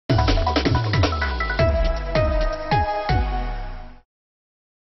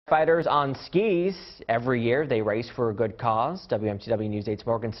Firefighters on skis. Every year they race for a good cause. WMTW News 8's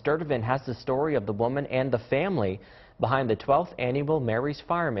Morgan Sturtevant has the story of the woman and the family behind the 12th annual Mary's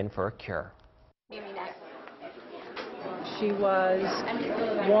Firemen for a Cure. She was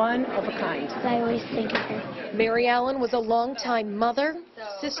one of a kind. I always think of her. Mary Allen was a longtime mother,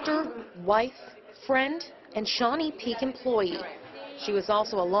 sister, wife, friend, and Shawnee Peak employee. She was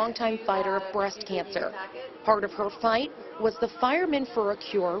also a longtime fighter of breast cancer. Part of her fight was the Firemen for a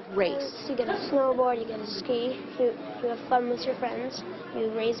Cure race. You get a snowboard, you get a ski, you have fun with your friends,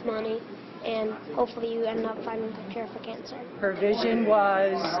 you raise money, and hopefully you end up finding a cure for cancer. Her vision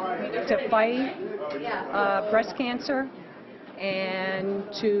was to fight breast cancer and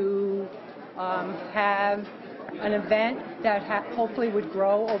to have an event that hopefully would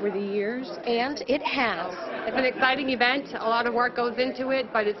grow over the years. And it has. It's an exciting event. A lot of work goes into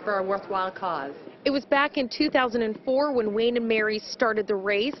it, but it's for a worthwhile cause. It was back in 2004 when Wayne and Mary started the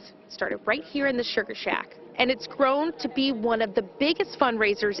race. It started right here in the Sugar Shack. And it's grown to be one of the biggest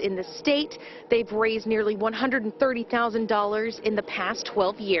fundraisers in the state. They've raised nearly $130,000 in the past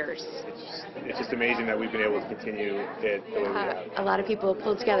 12 years. It's just amazing that we've been able to continue it the way we have. A lot of people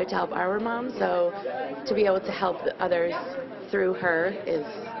pulled together to help our mom, so to be able to help others through her is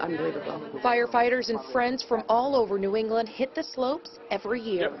unbelievable. Firefighters and friends from all over New England hit the slopes every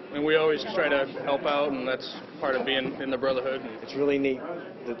year. Yep, and we always try to help out, and that's part of being in the brotherhood. It's really neat,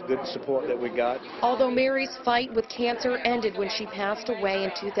 the good support that we got. Although Mary's fight with cancer ended when she passed away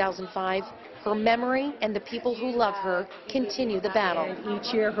in 2005, her memory and the people who love her continue the battle. And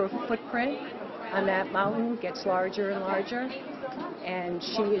each year her footprint on that mountain gets larger and larger, and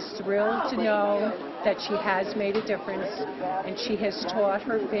she is thrilled to know that she has made a difference, and she has taught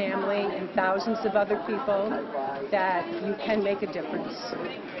her family and thousands of other people that you can make a difference.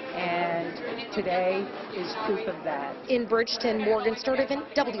 And today is proof of that. In Bridgeton, Morgan Sturtevant,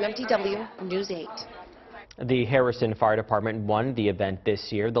 WMTW News 8. The Harrison Fire Department won the event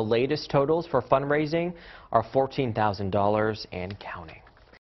this year. The latest totals for fundraising are $14,000 and counting.